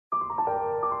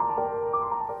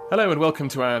Hello and welcome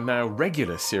to our now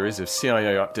regular series of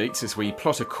CIO updates as we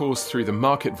plot a course through the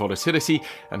market volatility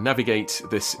and navigate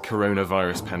this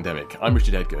coronavirus pandemic. I'm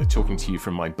Richard Edgar, talking to you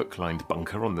from my book-lined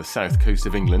bunker on the south coast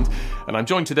of England, and I'm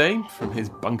joined today from his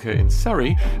bunker in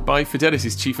Surrey by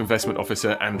Fidelis' Chief Investment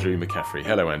Officer Andrew McCaffrey.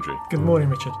 Hello, Andrew. Good morning,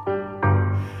 Richard.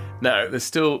 Now, there's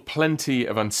still plenty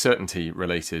of uncertainty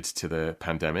related to the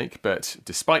pandemic, but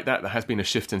despite that, there has been a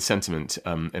shift in sentiment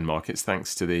in markets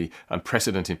thanks to the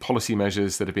unprecedented policy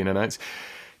measures that have been announced.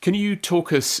 Can you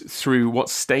talk us through what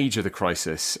stage of the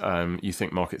crisis you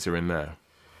think markets are in now?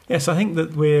 Yes, I think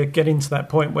that we're getting to that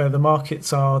point where the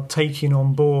markets are taking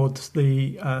on board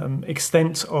the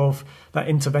extent of that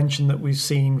intervention that we've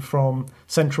seen from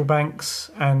central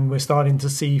banks, and we're starting to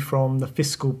see from the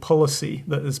fiscal policy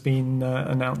that has been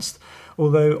announced.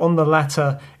 Although on the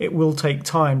latter, it will take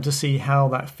time to see how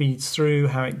that feeds through,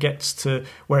 how it gets to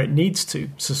where it needs to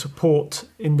support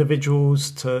individuals,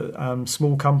 to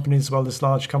small companies as well as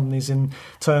large companies in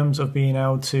terms of being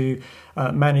able to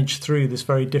manage through this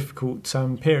very difficult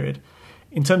period.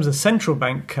 In terms of central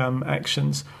bank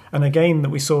actions, and again that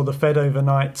we saw the Fed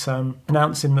overnight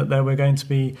announcing that there were going to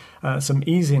be some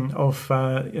easing of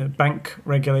bank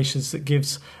regulations that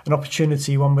gives an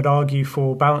opportunity, one would argue,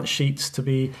 for balance sheets to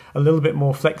be a little bit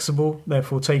more flexible,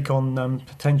 therefore take on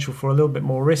potential for a little bit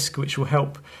more risk, which will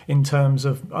help in terms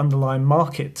of underlying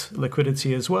market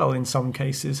liquidity as well in some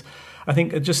cases. I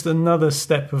think just another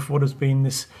step of what has been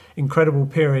this incredible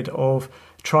period of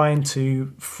trying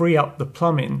to free up the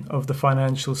plumbing of the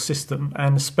financial system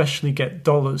and especially get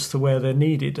dollars to where they're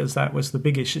needed, as that was the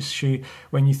biggest issue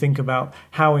when you think about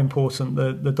how important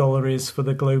the dollar is for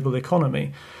the global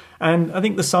economy. And I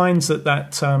think the signs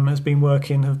that has been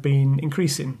working have been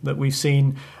increasing, that we've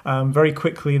seen very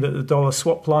quickly that the dollar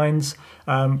swap lines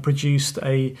produced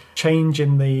a change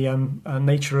in the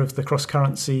nature of the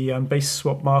cross-currency basis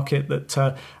swap market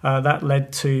that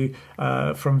led to,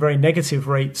 from very negative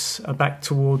rates back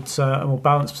towards a more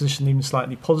balanced position, even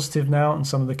slightly positive now, and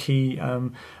some of the key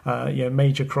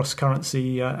major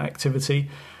cross-currency activity.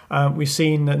 We've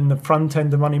seen in the front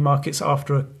end of money markets,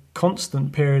 after a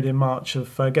constant period in March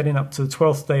of getting up to the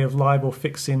 12th day of LIBOR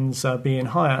fixings being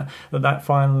higher, that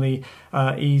finally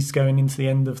eased going into the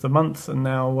end of the month, and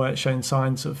now showing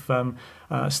signs of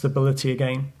stability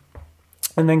again.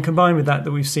 And then combined with that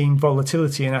we've seen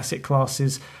volatility in asset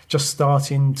classes just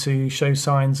starting to show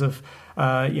signs of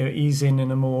easing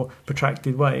in a more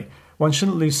protracted way. One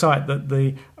shouldn't lose sight that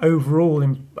the overall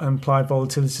implied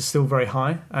volatility is still very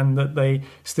high, and that they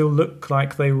still look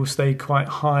like they will stay quite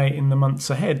high in the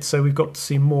months ahead. So we've got to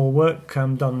see more work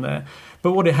done there.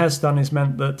 But what it has done is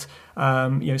meant that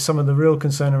some of the real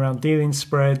concern around dealing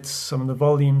spreads, some of the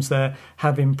volumes there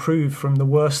have improved from the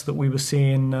worst that we were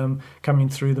seeing coming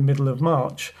through the middle of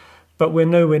March. But we're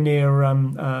nowhere near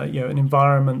an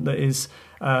environment that is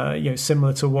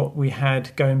similar to what we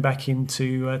had going back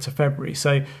into to February.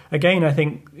 So again, I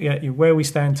think where we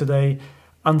stand today,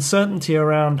 uncertainty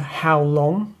around how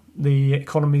long the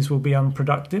economies will be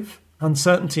unproductive,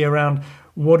 uncertainty around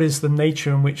what is the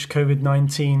nature in which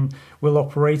COVID-19 will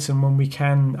operate, and when we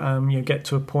can get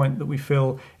to a point that we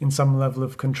feel in some level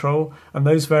of control. And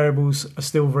those variables are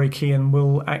still very key and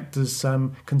will act as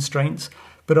constraints.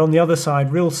 But on the other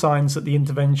side, real signs that the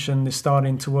intervention is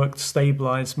starting to work to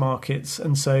stabilise markets,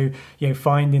 and so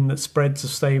finding that spreads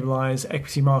have stabilised,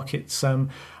 equity markets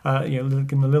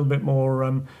looking a little bit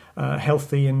more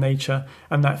healthy in nature,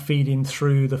 and that feeding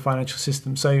through the financial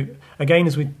system. So again,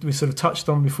 as we sort of touched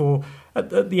on before,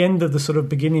 at the end of the sort of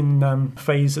beginning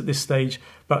phase at this stage,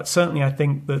 but certainly I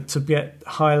think that to get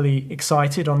highly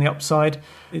excited on the upside,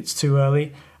 it's too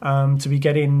early. To be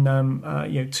getting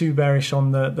too bearish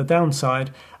on the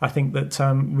downside, I think that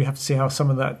we have to see how some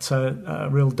of that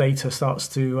real data starts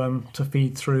to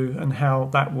feed through, and how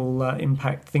that will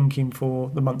impact thinking for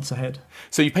the months ahead.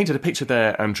 So you painted a picture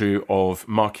there, Andrew, of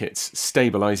markets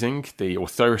stabilising. The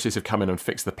authorities have come in and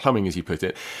fixed the plumbing, as you put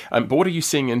it. But what are you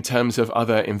seeing in terms of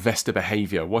other investor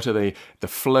behaviour? What are the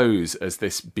flows as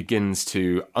this begins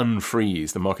to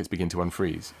unfreeze, the markets begin to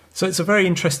unfreeze? So it's a very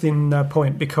interesting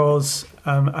point, because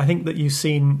I think that you've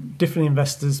seen different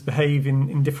investors behave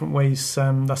in different ways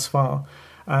thus far.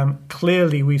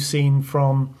 Clearly, we've seen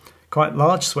from quite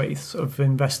large swathes of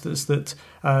investors that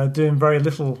doing very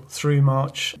little through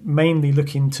March, mainly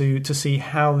looking to see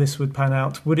how this would pan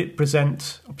out. Would it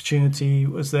present opportunity?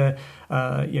 Was there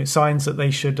signs that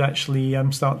they should actually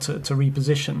start to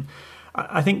reposition?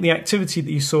 I think the activity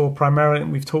that you saw primarily,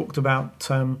 and we've talked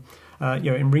about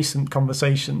in recent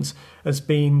conversations, has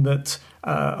been that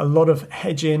a lot of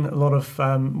hedging, a lot of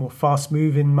more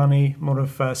fast-moving money, more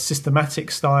of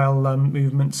systematic style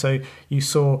movement. So you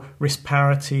saw risk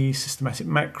parity, systematic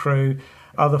macro,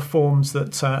 other forms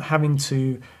that having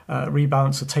to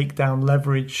rebalance or take down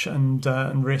leverage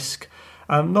and risk.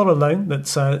 Not alone,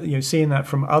 that's seeing that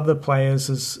from other players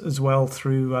as well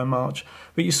through March.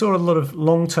 But you saw a lot of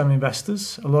long-term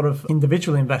investors, a lot of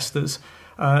individual investors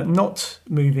not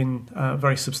moving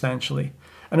very substantially.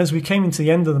 And as we came into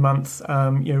the end of the month,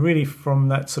 really from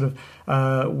that sort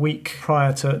of week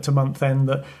prior to month end,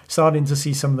 that starting to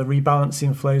see some of the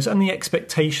rebalancing flows and the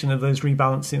expectation of those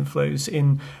rebalancing flows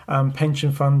in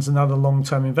pension funds and other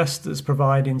long-term investors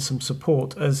providing some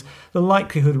support, as the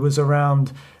likelihood was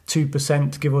around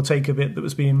 2%, give or take a bit, that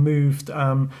was being moved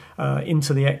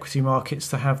into the equity markets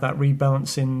to have that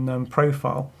rebalancing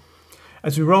profile.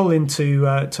 As we roll into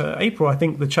to April, I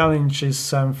think the challenge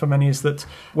is for many is that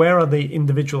where are the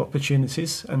individual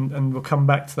opportunities, and we'll come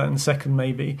back to that in a second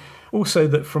maybe. Also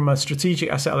that from a strategic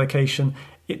asset allocation,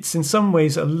 it's in some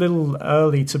ways a little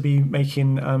early to be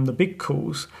making the big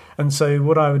calls. And so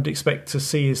what I would expect to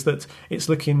see is that it's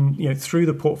looking through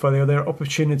the portfolio. There are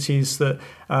opportunities that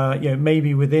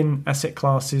maybe within asset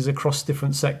classes across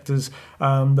different sectors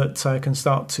that can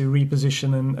start to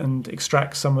reposition and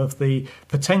extract some of the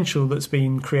potential that's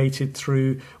been created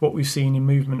through what we've seen in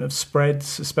movement of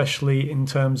spreads, especially in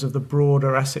terms of the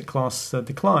broader asset class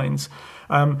declines.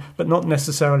 But not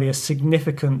necessarily a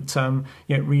significant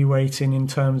re-rating in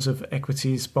terms of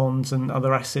equities, bonds and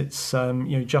other assets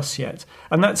just yet.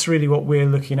 And that's really what we're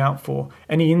looking out for.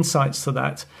 Any insights to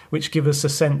that which give us a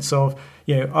sense of,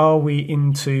 are we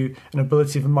into an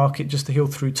ability of the market just to heal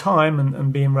through time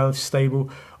and being relatively stable,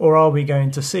 or are we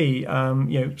going to see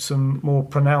some more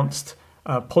pronounced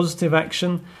positive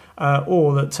action,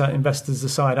 or that investors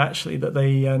decide actually that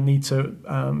they need to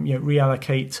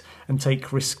reallocate and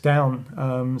take risk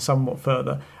down somewhat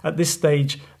further. At this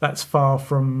stage, that's far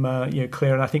from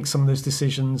clear, and I think some of those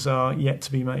decisions are yet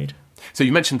to be made. So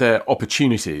you mentioned their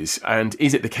opportunities, and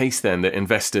is it the case then that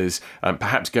investors,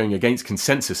 perhaps going against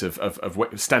consensus of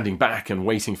standing back and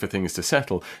waiting for things to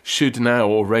settle, should now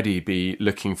already be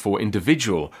looking for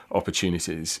individual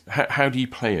opportunities? How do you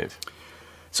play it?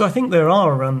 So I think there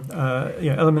are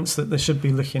elements that they should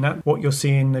be looking at. What you're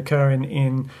seeing occurring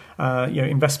in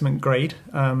investment grade,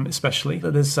 especially,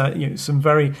 that there's some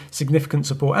very significant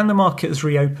support, and the market has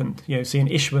reopened. Seeing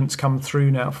issuance come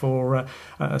through now for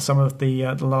some of the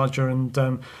larger and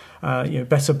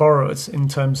better borrowers in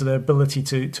terms of their ability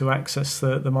to access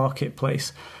the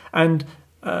marketplace. And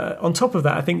on top of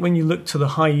that, I think when you look to the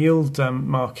high yield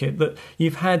market, that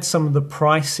you've had some of the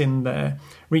price in there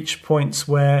reach points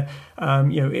where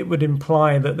it would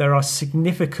imply that there are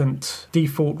significant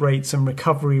default rates and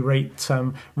recovery rate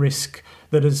risk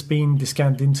that has been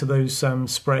discounted into those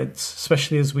spreads,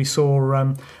 especially as we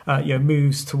saw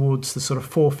moves towards the sort of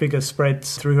four-figure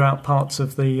spreads throughout parts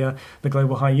of the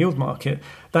global high yield market.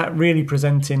 That really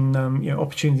presenting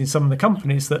opportunity in some of the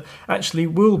companies that actually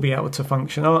will be able to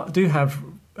function, do have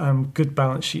good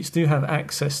balance sheets, do have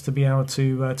access to be able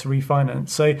to refinance.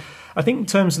 So I think in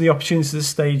terms of the opportunities at this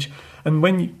stage, and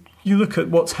when you look at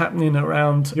what's happening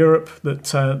around Europe, that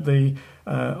the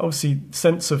obviously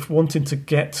sense of wanting to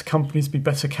get companies to be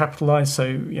better capitalised,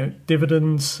 so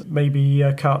dividends, maybe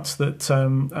cuts, that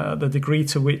the degree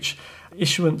to which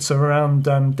issuance around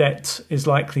debt is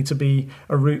likely to be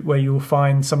a route where you'll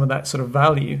find some of that sort of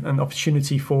value and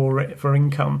opportunity for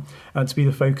income to be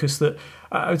the focus. That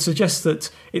I would suggest that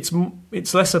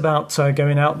it's less about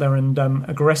going out there and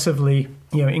aggressively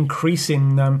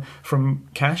increasing from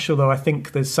cash, although I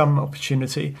think there's some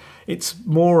opportunity. It's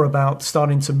more about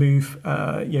starting to move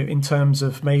in terms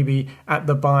of maybe at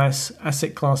the bias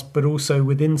asset class, but also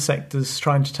within sectors,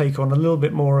 trying to take on a little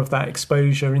bit more of that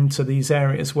exposure into these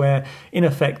areas where in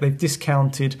effect they've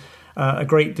discounted a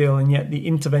great deal, and yet the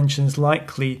intervention is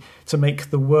likely to make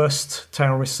the worst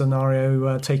tail risk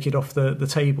scenario take it off the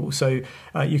table. So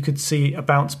you could see a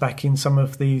bounce back in some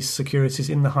of these securities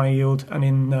in the high yield and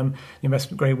in the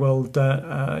investment grade world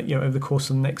over the course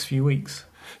of the next few weeks.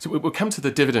 So we'll come to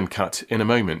the dividend cut in a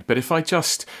moment, but if I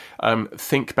just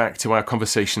think back to our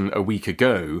conversation a week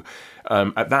ago,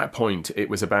 at that point it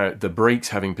was about the brakes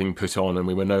having been put on and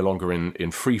we were no longer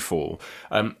in free fall.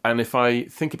 And if I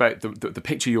think about the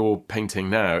picture you're painting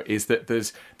now, is that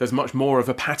there's much more of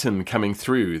a pattern coming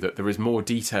through, that there is more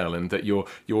detail, and that you're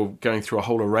going through a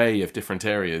whole array of different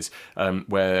areas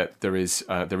where there is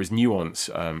nuance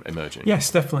emerging. Yes,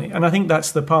 definitely. And I think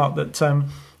that's the part that,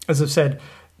 as I've said,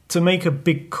 to make a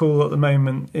big call at the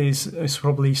moment is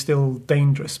probably still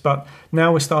dangerous. But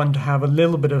now we're starting to have a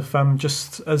little bit of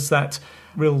just as that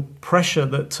real pressure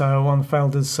that one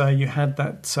felt as you had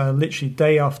that literally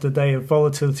day after day of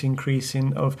volatility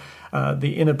increasing, of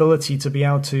the inability to be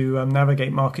able to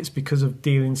navigate markets because of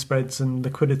dealing spreads and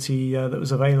liquidity that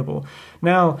was available.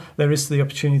 Now there is the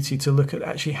opportunity to look at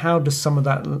actually how does some of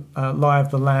that lie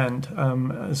of the land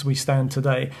as we stand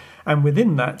today. And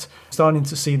within that, starting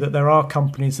to see that there are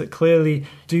companies that clearly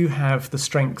do have the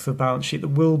strength of balance sheet that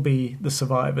will be the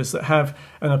survivors, that have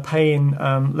and are paying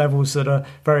levels that are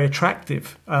very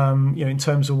attractive, in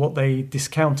terms of what they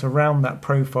discount around that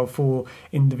profile for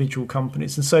individual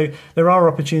companies. And so there are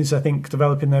opportunities, I think,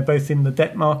 developing there, both in the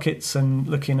debt markets and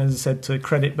looking, as I said, to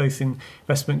credit both in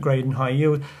investment grade and high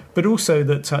yield, but also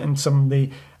that in some of the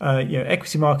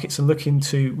equity markets are looking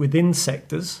to within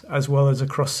sectors as well as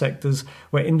across sectors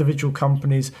where individual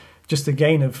companies just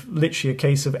again of literally a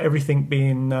case of everything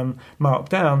being marked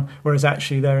down, whereas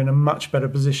actually they're in a much better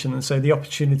position. And so the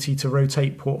opportunity to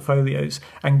rotate portfolios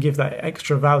and give that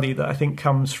extra value that I think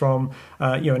comes from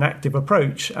an active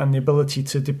approach and the ability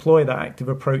to deploy that active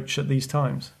approach at these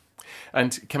times.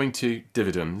 And coming to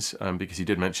dividends, because you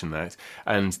did mention that,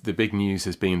 and the big news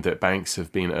has been that banks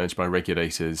have been urged by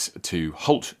regulators to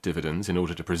halt dividends in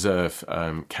order to preserve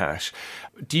cash.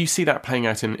 Do you see that playing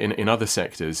out in other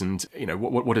sectors? And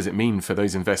what does it mean for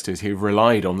those investors who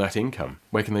relied on that income?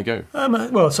 Where can they go?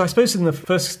 So I suppose in the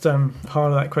first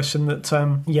part of that question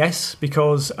that yes,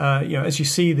 because as you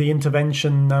see the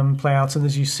intervention play out and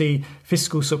as you see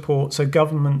fiscal support, so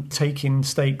government taking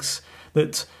stakes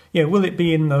that. Will it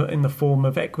be in the form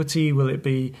of equity? Will it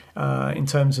be in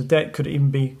terms of debt? Could it even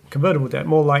be convertible debt?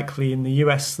 More likely in the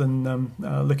US than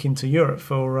looking to Europe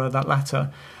for that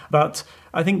latter. But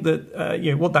I think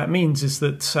that what that means is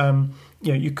that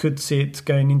you could see it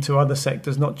going into other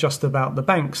sectors, not just about the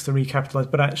banks to recapitalise,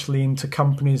 but actually into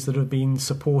companies that have been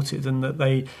supported and that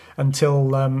they, until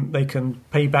they can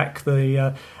pay back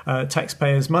the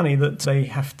taxpayers' money, that they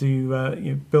have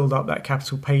to build up that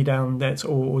capital, pay down debt,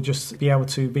 or just be able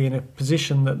to be in a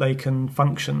position that they can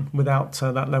function without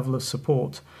that level of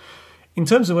support. In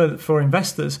terms of for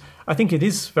investors, I think it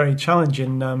is very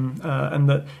challenging and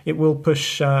that it will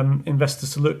push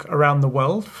investors to look around the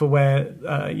world for where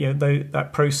that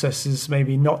process is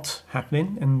maybe not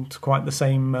happening in quite the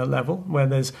same level, where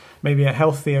there's maybe a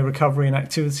healthier recovery and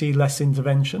activity, less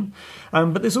intervention.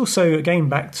 But there's also, again,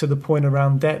 back to the point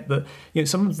around debt, that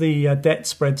some of the debt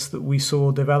spreads that we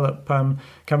saw develop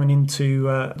coming into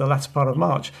the latter part of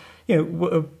March,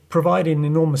 were providing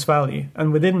enormous value.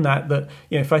 And within that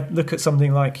if I look at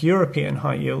something like European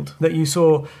high yield, that you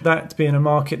saw that being a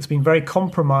market that's been very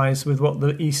compromised with what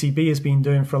the ECB has been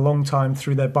doing for a long time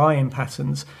through their buy-in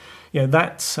patterns.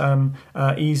 That's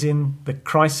easing, the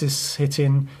crisis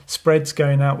hitting, spreads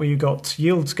going out, where you got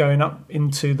yields going up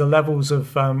into the levels of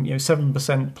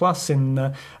 7% plus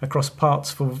in across parts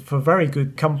for very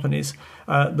good companies.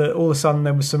 That all of a sudden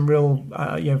there was some real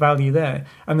value there.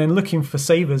 And then looking for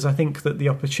savers, I think that the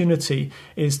opportunity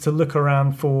is to look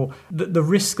around for the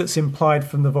risk that's implied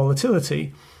from the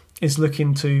volatility is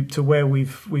looking to where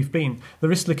we've been. The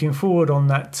risk looking forward on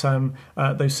that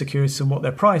those securities and what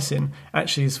they're pricing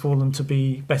actually is for them to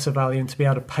be better value and to be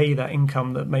able to pay that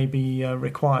income that may be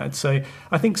required. So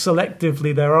I think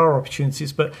selectively there are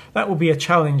opportunities, but that will be a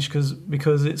challenge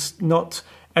because it's not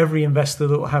every investor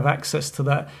that will have access to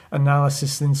that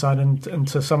analysis inside and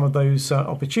to some of those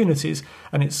opportunities.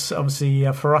 And it's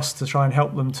obviously for us to try and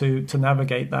help them to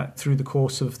navigate that through the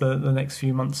course of the next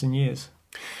few months and years.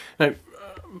 Now,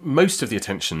 most of the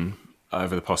attention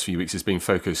over the past few weeks has been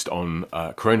focused on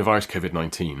coronavirus,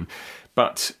 COVID-19,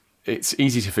 but it's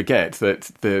easy to forget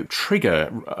that the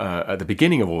trigger at the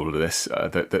beginning of all of this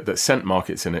that sent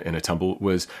markets in a tumble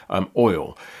was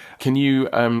oil. Can you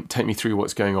take me through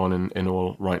what's going on in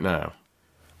oil right now?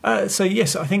 So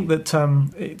yes, I think that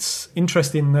it's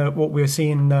interesting what we're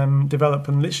seeing develop,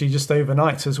 and literally just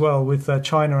overnight as well, with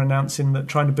China announcing that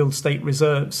trying to build state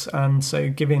reserves, and so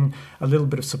giving a little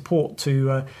bit of support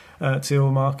to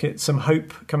oil markets, some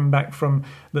hope coming back from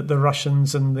that the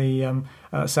Russians and the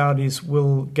Saudis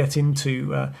will get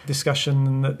into discussion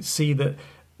and that see that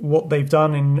what they've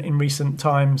done in recent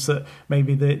times, that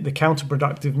maybe the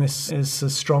counterproductiveness is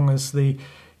as strong as the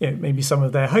maybe some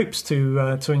of their hopes to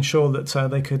ensure that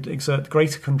they could exert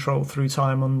greater control through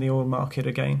time on the oil market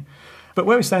again. But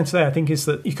where we stand today, I think, is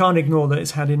that you can't ignore that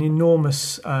it's had an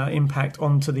enormous impact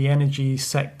onto the energy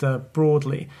sector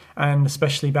broadly, and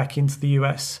especially back into the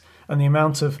US. And the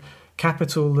amount of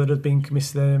capital that has been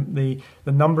committed there,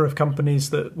 the number of companies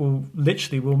that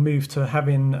will move to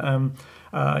having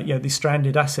these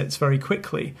stranded assets very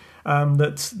quickly,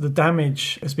 that the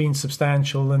damage has been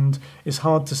substantial, and it's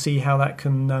hard to see how that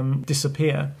can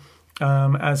disappear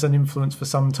as an influence for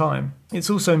some time. It's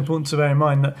also important to bear in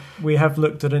mind that we have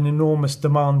looked at an enormous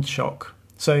demand shock.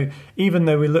 So even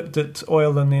though we looked at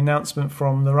oil and the announcement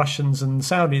from the Russians and the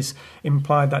Saudis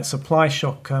implied that supply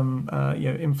shock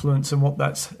influence and what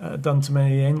that's done to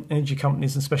many energy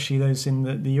companies, especially those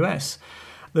in the US,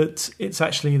 that it's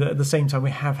actually that at the same time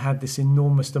we have had this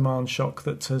enormous demand shock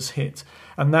that has hit.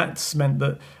 And that's meant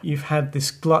that you've had this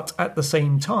glut at the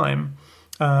same time,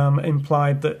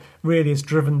 implied that really has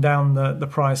driven down the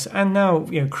price, and now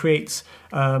creates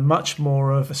much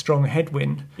more of a strong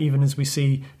headwind, even as we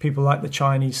see people like the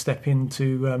Chinese step in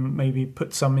to maybe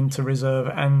put some into reserve,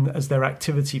 and as their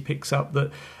activity picks up,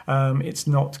 that it's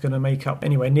not going to make up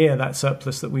anywhere near that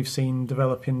surplus that we've seen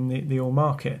develop in the oil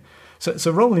market.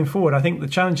 So rolling forward, I think the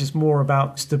challenge is more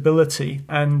about stability,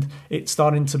 and it's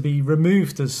starting to be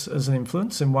removed as an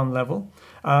influence in one level.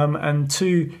 And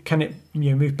two, can it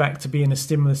move back to being a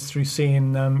stimulus through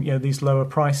seeing these lower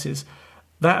prices?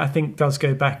 That I think does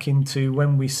go back into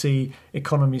when we see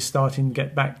economies starting to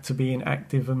get back to being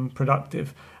active and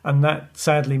productive, and that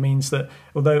sadly means that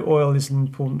although oil is an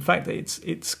important factor,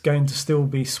 it's going to still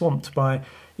be swamped by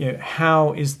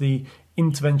how is the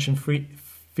intervention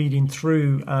feeding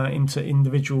through into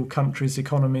individual countries'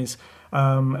 economies,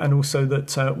 and also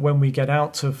that when we get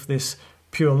out of this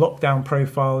pure lockdown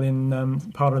profile in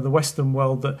part of the Western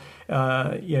world, that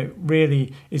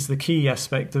really is the key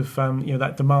aspect of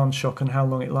that demand shock and how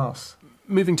long it lasts.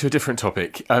 Moving to a different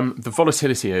topic, the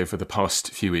volatility over the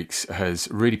past few weeks has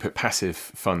really put passive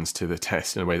funds to the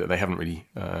test in a way that they haven't really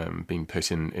been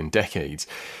put in decades.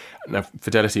 Now,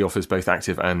 Fidelity offers both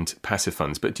active and passive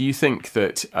funds, but do you think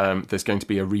that there's going to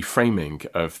be a reframing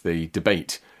of the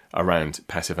debate around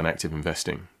passive and active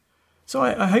investing? So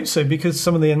I hope so, because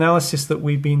some of the analysis that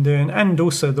we've been doing, and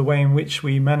also the way in which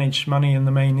we manage money in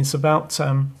the main, is about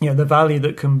the value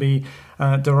that can be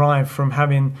derived from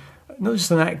having not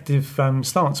just an active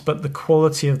stance, but the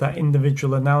quality of that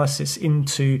individual analysis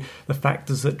into the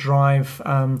factors that drive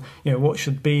what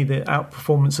should be the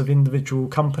outperformance of individual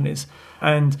companies.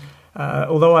 And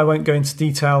although I won't go into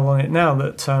detail on it now,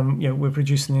 that we're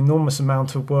producing an enormous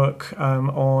amount of work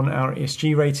on our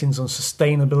ESG ratings, on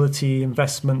sustainability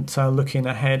investment, looking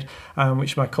ahead,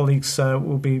 which my colleagues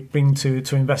will be bringing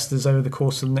to investors over the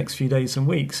course of the next few days and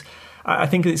weeks. I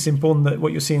think it's important that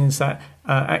what you're seeing is that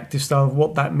active style of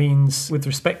what that means with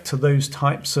respect to those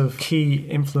types of key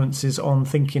influences on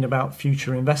thinking about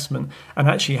future investment, and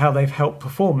actually how they've helped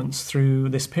performance through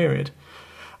this period.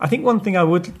 I think one thing I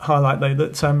would highlight, though,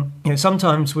 that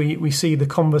sometimes we see the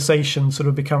conversation sort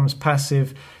of becomes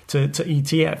passive to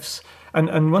ETFs,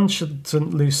 and one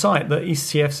shouldn't lose sight that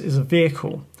ETFs is a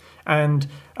vehicle. And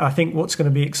I think what's going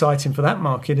to be exciting for that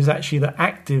market is actually that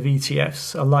active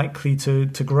ETFs are likely to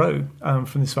grow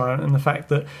from this environment, and the fact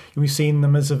that we've seen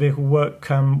them as a vehicle work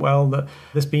well, that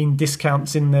there's been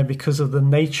discounts in there because of the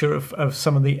nature of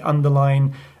some of the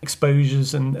underlying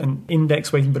exposures and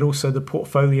index weighting, but also the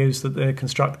portfolios that they're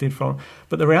constructed from.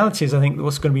 But the reality is, I think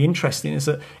what's going to be interesting is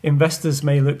that investors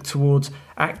may look towards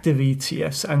active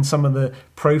ETFs and some of the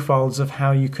profiles of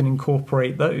how you can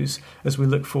incorporate those as we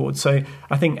look forward. So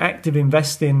I think active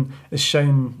investing has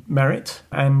shown merit,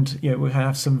 and we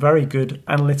have some very good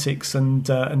analytics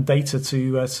and data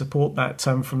to support that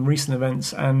from recent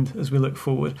events and as we look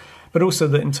forward. But also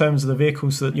that in terms of the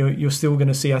vehicles, that you're still going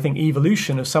to see, I think,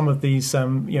 evolution of some of these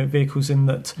vehicles in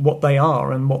that what they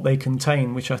are and what they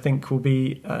contain, which I think will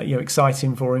be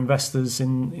exciting for investors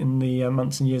in the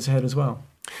months and years ahead as well.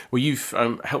 Well, you've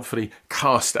helpfully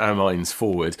cast our minds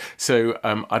forward. So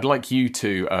I'd like you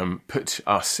to put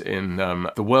us in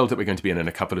the world that we're going to be in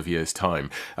a couple of years' time.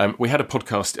 We had a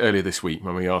podcast earlier this week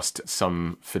when we asked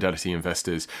some Fidelity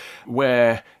investors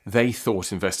where they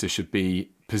thought investors should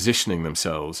be positioning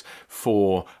themselves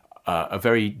for a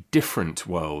very different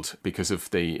world because of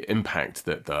the impact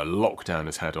that the lockdown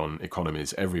has had on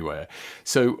economies everywhere.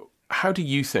 So how do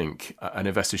you think an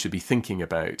investor should be thinking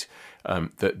about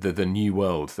the new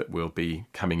world that we'll be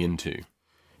coming into?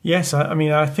 Yes, I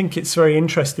mean, I think it's very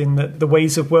interesting that the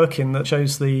ways of working that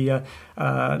shows the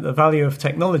value of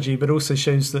technology, but also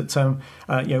shows that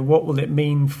what will it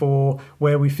mean for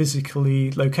where we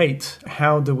physically locate?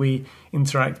 How do we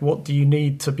interact? What do you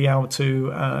need to be able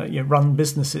to run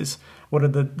businesses? what are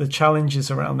the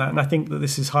challenges around that. And I think that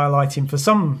this is highlighting for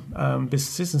some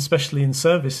businesses, especially in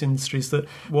service industries, that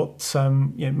what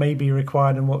may be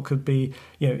required and what could be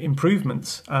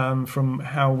improvements from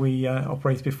how we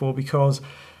operated before. Because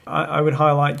I would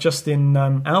highlight just in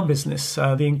our business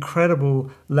the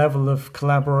incredible level of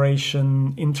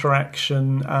collaboration,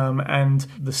 interaction, and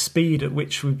the speed at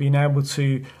which we've been able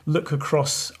to look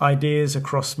across ideas,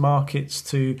 across markets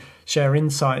to share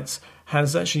insights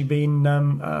has actually been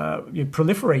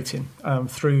proliferating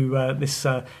through this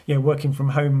working from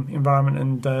home environment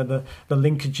and the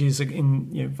linkages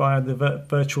via the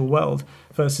virtual world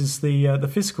versus the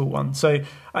physical one. So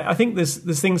I think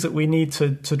there's things that we need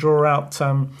to draw out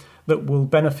that will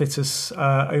benefit us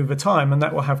over time, and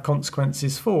that will have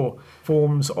consequences for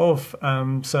forms of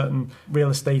certain real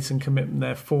estate and commitment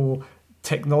there, for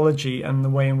technology and the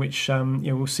way in which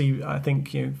we'll see, I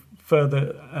think,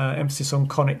 further emphasis on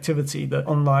connectivity, the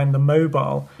online, the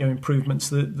mobile improvements,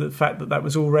 the fact that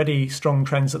was already strong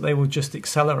trends, that they will just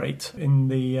accelerate in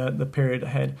the period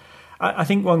ahead. I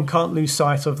think one can't lose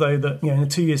sight of, though, that in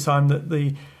 2 years' time, that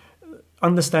the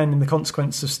understanding the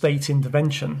consequence of state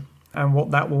intervention and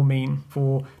what that will mean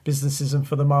for businesses and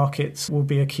for the markets will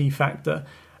be a key factor.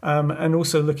 And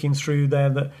also looking through there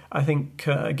that I think,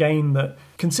 again, that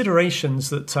considerations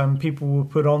that people will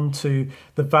put onto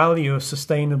the value of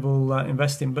sustainable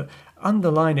investing, but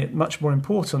underline it, much more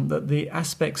important, that the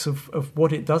aspects of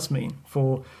what it does mean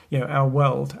for our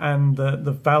world and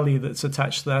the value that's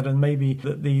attached to that, and maybe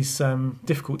that these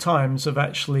difficult times have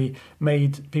actually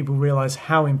made people realise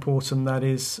how important that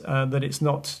is, that it's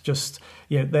not just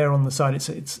there on the side,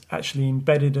 it's actually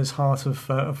embedded as heart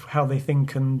of how they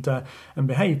think and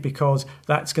behave, because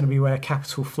that's going to be where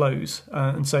capital flows.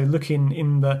 And so looking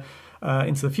into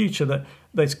the future, that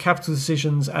those capital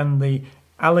decisions and the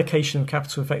allocation of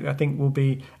capital effect, I think, will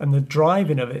be, and the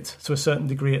driving of it to a certain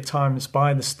degree at times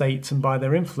by the state and by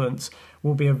their influence,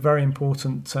 will be a very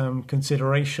important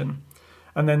consideration.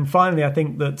 And then finally, I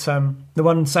think that the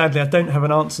one, sadly, I don't have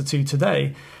an answer to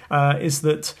today, is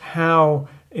that how,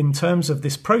 in terms of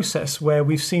this process where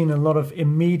we've seen a lot of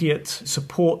immediate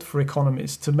support for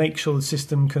economies to make sure the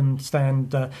system can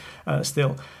stand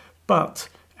still, but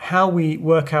how we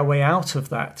work our way out of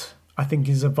that, I think,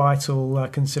 is a vital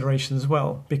consideration as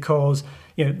well, because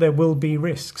there will be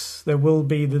risks. There will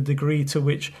be the degree to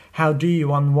which, how do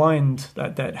you unwind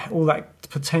that debt, all that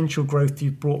potential growth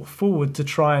you've brought forward to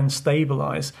try and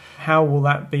stabilise? How will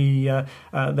that be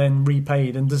then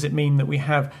repaid? And does it mean that we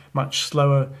have much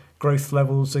slower growth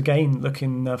levels again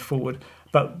looking forward?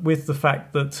 But with the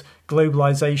fact that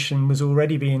globalisation was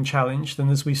already being challenged,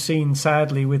 and as we've seen,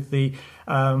 sadly, with the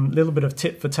little bit of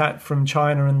tit for tat from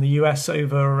China and the US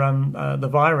over the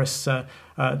virus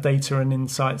data and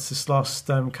insights this last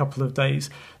couple of days,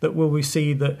 that will we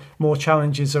see that more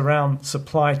challenges around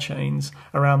supply chains,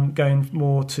 around going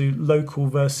more to local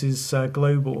versus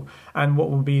global, and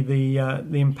what will be the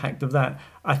impact of that.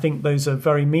 I think those are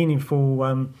very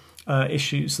meaningful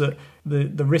issues. That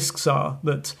the risks are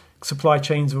that supply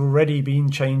chains have already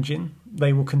been changing.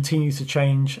 They will continue to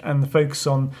change, and the focus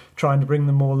on trying to bring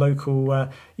them more local,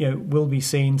 will be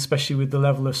seen, especially with the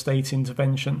level of state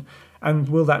intervention. And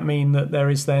will that mean that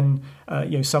there is then,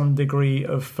 some degree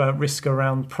of risk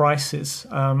around prices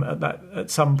at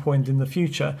some point in the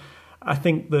future? I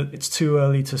think that it's too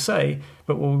early to say,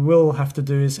 but what we will have to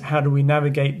do is, how do we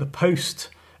navigate the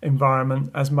post environment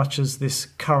as much as this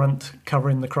current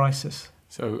covering the crisis?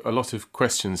 So a lot of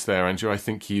questions there, Andrew. I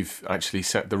think you've actually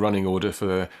set the running order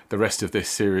for the rest of this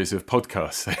series of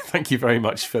podcasts. So thank you very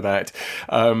much for that.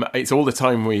 It's all the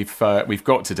time we've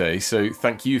got today. So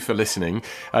thank you for listening.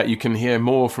 You can hear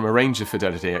more from a range of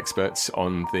Fidelity experts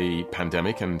on the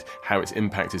pandemic and how its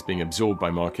impact is being absorbed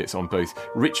by markets on both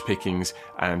Rich Pickings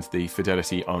and the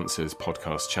Fidelity Answers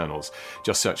podcast channels.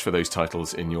 Just search for those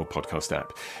titles in your podcast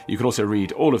app. You can also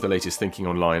read all of the latest thinking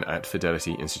online at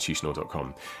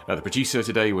fidelityinstitutional.com. Now, the producer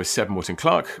today was Seb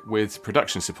Morton-Clark, with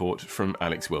production support from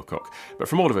Alex Wilcock. But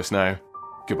from all of us now,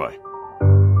 goodbye.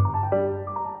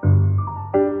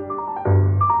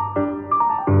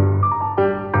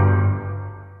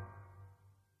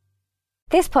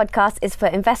 This podcast is for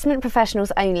investment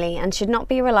professionals only and should not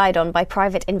be relied on by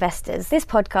private investors. This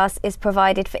podcast is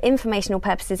provided for informational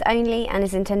purposes only and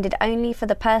is intended only for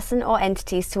the person or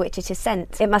entities to which it is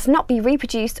sent. It must not be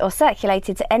reproduced or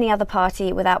circulated to any other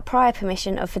party without prior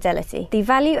permission of Fidelity. The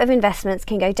value of investments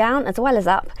can go down as well as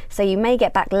up, so you may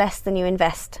get back less than you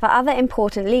invest. For other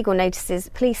important legal notices,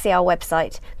 please see our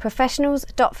website,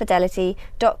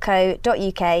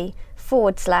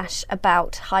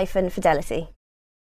 professionals.fidelity.co.uk/about-Fidelity.